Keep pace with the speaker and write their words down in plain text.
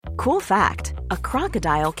Cool fact, a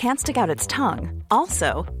crocodile can't stick out its tongue.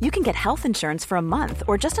 Also, you can get health insurance for a month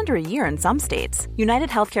or just under a year in some states. United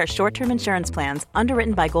Healthcare short-term insurance plans,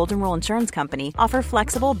 underwritten by Golden Rule Insurance Company, offer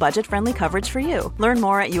flexible, budget-friendly coverage for you. Learn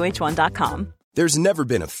more at uh1.com. There's never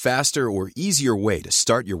been a faster or easier way to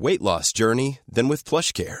start your weight loss journey than with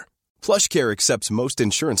PlushCare. PlushCare accepts most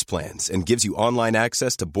insurance plans and gives you online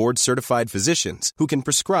access to board-certified physicians who can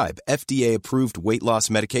prescribe FDA-approved weight loss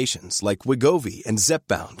medications like Wegovy and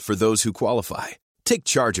Zepbound for those who qualify. Take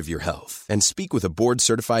charge of your health and speak with a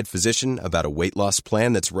board-certified physician about a weight loss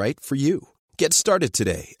plan that's right for you. Get started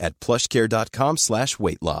today at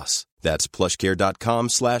plushcare.com/weight loss. That's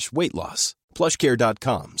plushcare.com/weight loss.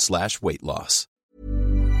 plushcare.com/weight loss.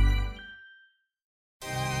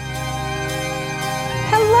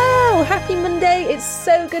 Hello, happy Monday. It's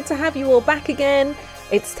so good to have you all back again.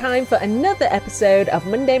 It's time for another episode of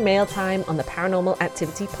Monday Mailtime on the Paranormal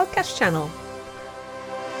Activity podcast channel.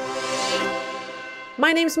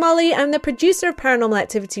 My name's Molly. I'm the producer of Paranormal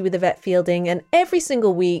Activity with Yvette Fielding, and every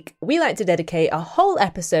single week we like to dedicate a whole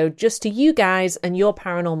episode just to you guys and your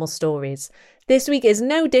paranormal stories. This week is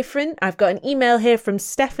no different. I've got an email here from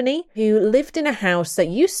Stephanie, who lived in a house that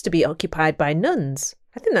used to be occupied by nuns.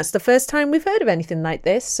 I think that's the first time we've heard of anything like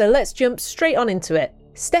this, so let's jump straight on into it.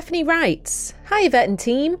 Stephanie writes, "Hi Yvette and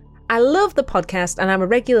team. I love the podcast and I'm a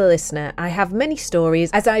regular listener. I have many stories,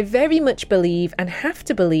 as I very much believe and have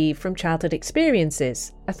to believe from childhood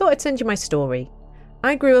experiences. I thought I'd send you my story.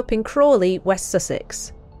 I grew up in Crawley, West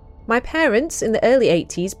Sussex. My parents, in the early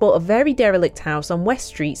 80s, bought a very derelict house on West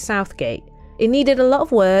Street, Southgate. It needed a lot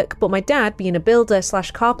of work, but my dad, being a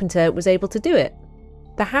builder/carpenter, was able to do it.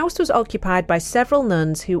 The house was occupied by several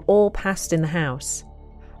nuns who all passed in the house.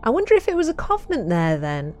 I wonder if it was a covenant there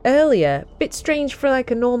then, earlier. Bit strange for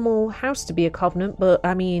like a normal house to be a covenant, but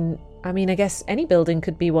I mean, I guess any building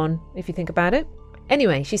could be one, if you think about it.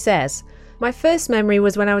 Anyway, she says, my first memory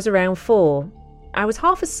was when I was around 4. I was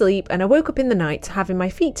half asleep and I woke up in the night having my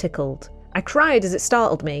feet tickled. I cried as it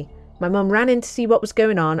startled me. My mum ran in to see what was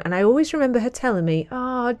going on, and I always remember her telling me,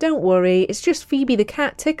 "Oh, don't worry, it's just Phoebe the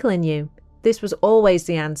cat tickling you." This was always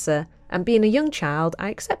the answer, and being a young child, I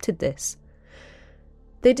accepted this.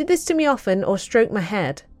 They did this to me often or stroked my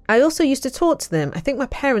head. I also used to talk to them. I think my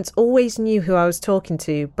parents always knew who I was talking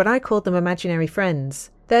to, but I called them imaginary friends.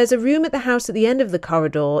 There's a room at the house at the end of the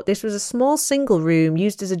corridor. This was a small single room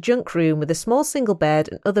used as a junk room with a small single bed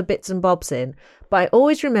and other bits and bobs in, but I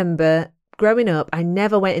always remember, growing up, I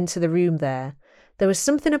never went into the room there. There was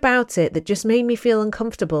something about it that just made me feel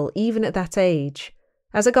uncomfortable, even at that age.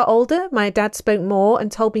 As I got older, my dad spoke more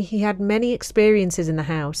and told me he had many experiences in the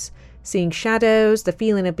house, seeing shadows, the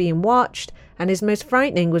feeling of being watched, and his most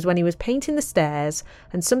frightening was when he was painting the stairs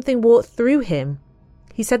and something walked through him.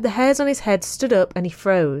 He said the hairs on his head stood up and he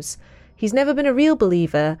froze. He's never been a real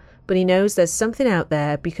believer, but he knows there's something out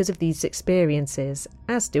there because of these experiences,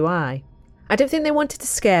 as do I. I don't think they wanted to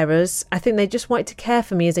scare us. I think they just wanted to care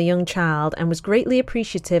for me as a young child and was greatly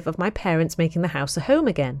appreciative of my parents making the house a home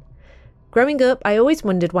again. Growing up, I always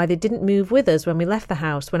wondered why they didn't move with us when we left the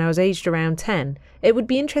house when I was aged around 10. It would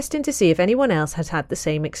be interesting to see if anyone else had had the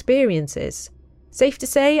same experiences. Safe to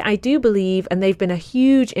say, I do believe, and they've been a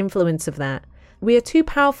huge influence of that. We are too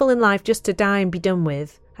powerful in life just to die and be done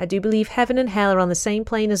with. I do believe heaven and hell are on the same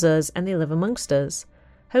plane as us and they live amongst us.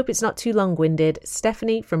 Hope it's not too long-winded.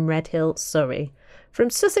 Stephanie from Redhill, Surrey. From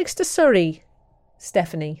Sussex to Surrey,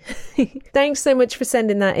 Stephanie. Thanks so much for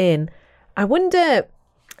sending that in. I wonder,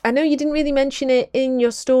 I know you didn't really mention it in your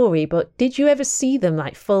story, but did you ever see them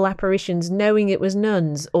like full apparitions knowing it was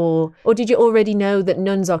nuns? Or did you already know that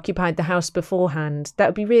nuns occupied the house beforehand? That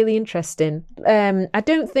would be really interesting. I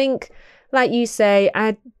don't think, like you say,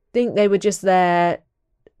 I think they were just there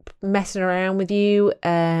messing around with you,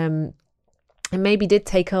 and maybe did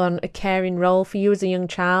take on a caring role for you as a young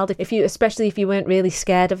child, especially if you weren't really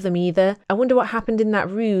scared of them either. I wonder what happened in that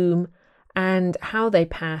room and how they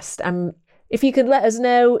passed. If you could let us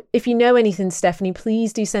know, if you know anything, Stephanie,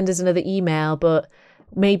 please do send us another email, but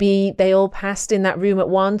maybe they all passed in that room at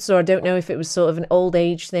once, or I don't know if it was sort of an old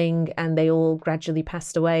age thing and they all gradually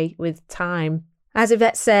passed away with time. As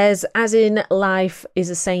Yvette says, as in life is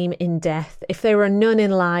the same in death. If they were a nun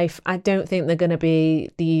in life, I don't think they're going to be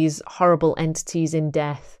these horrible entities in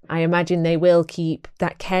death. I imagine they will keep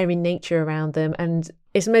that caring nature around them, and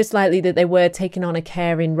it's most likely that they were taking on a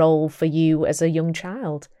caring role for you as a young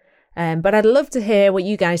child. But I'd love to hear what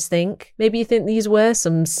you guys think. Maybe you think these were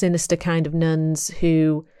some sinister kind of nuns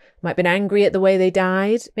who might have been angry at the way they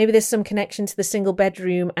died. Maybe there's some connection to the single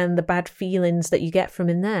bedroom and the bad feelings that you get from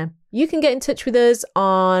in there. You can get in touch with us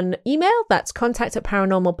on email. That's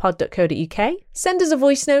contact@paranormalpod.co.uk. Send us a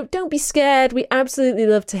voice note. Don't be scared. We absolutely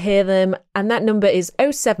love to hear them. And that number is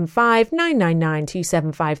 075 999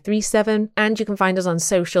 27537. And you can find us on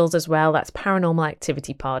socials as well. That's Paranormal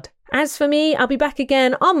Activity Pod. As for me, I'll be back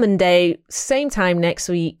again on Monday, same time next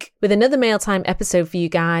week, with another Mailtime episode for you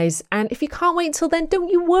guys. And if you can't wait until then, don't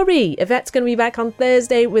you worry. Yvette's going to be back on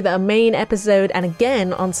Thursday with our main episode and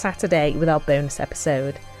again on Saturday with our bonus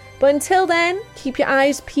episode. But until then, keep your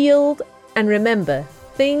eyes peeled and remember,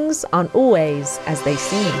 things aren't always as they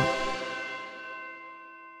seem.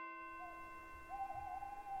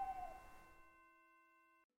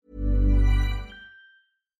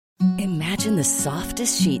 Imagine the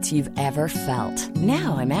softest sheets you've ever felt.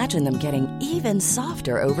 Now imagine them getting even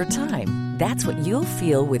softer over time. That's what you'll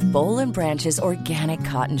feel with Boll & Branch's organic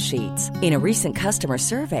cotton sheets. In a recent customer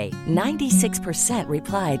survey, 96%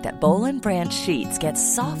 replied that Boll & Branch sheets get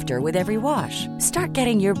softer with every wash. Start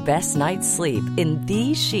getting your best night's sleep in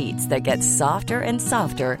these sheets that get softer and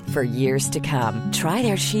softer for years to come. Try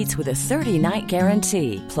their sheets with a 30-night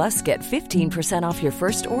guarantee. Plus, get 15% off your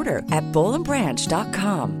first order at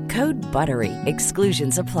bollandbranch.com. Code BUTTERY.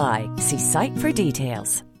 Exclusions apply. See site for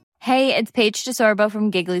details. Hey, it's Paige DeSorbo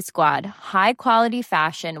from Giggly Squad. High quality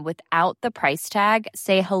fashion without the price tag.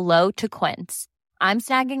 Say hello to Quince. I'm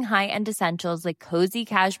snagging high-end essentials like cozy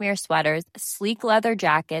cashmere sweaters, sleek leather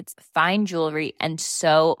jackets, fine jewelry, and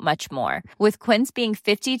so much more. With Quince being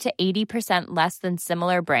 50 to 80% less than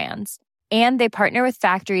similar brands. And they partner with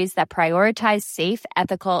factories that prioritize safe,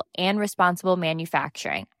 ethical, and responsible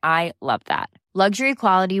manufacturing. I love that. Luxury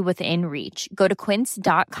quality within reach. Go to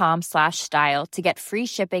quince.com/style to get free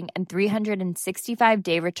shipping and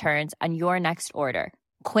 365-day returns on your next order.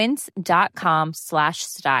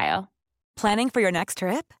 Quince.com/style. Planning for your next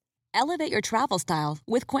trip? Elevate your travel style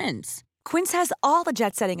with Quince. Quince has all the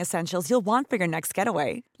jet-setting essentials you'll want for your next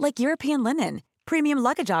getaway, like European linen, premium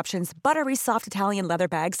luggage options, buttery soft Italian leather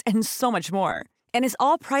bags, and so much more. And is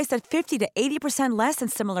all priced at 50 to 80% less than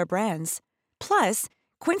similar brands. Plus,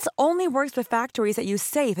 Quince only works with factories that use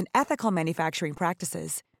safe and ethical manufacturing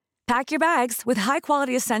practices. Pack your bags with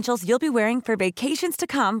high-quality essentials you'll be wearing for vacations to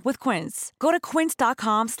come with Quince. Go to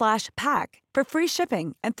quince.com/pack for free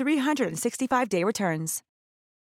shipping and 365-day returns.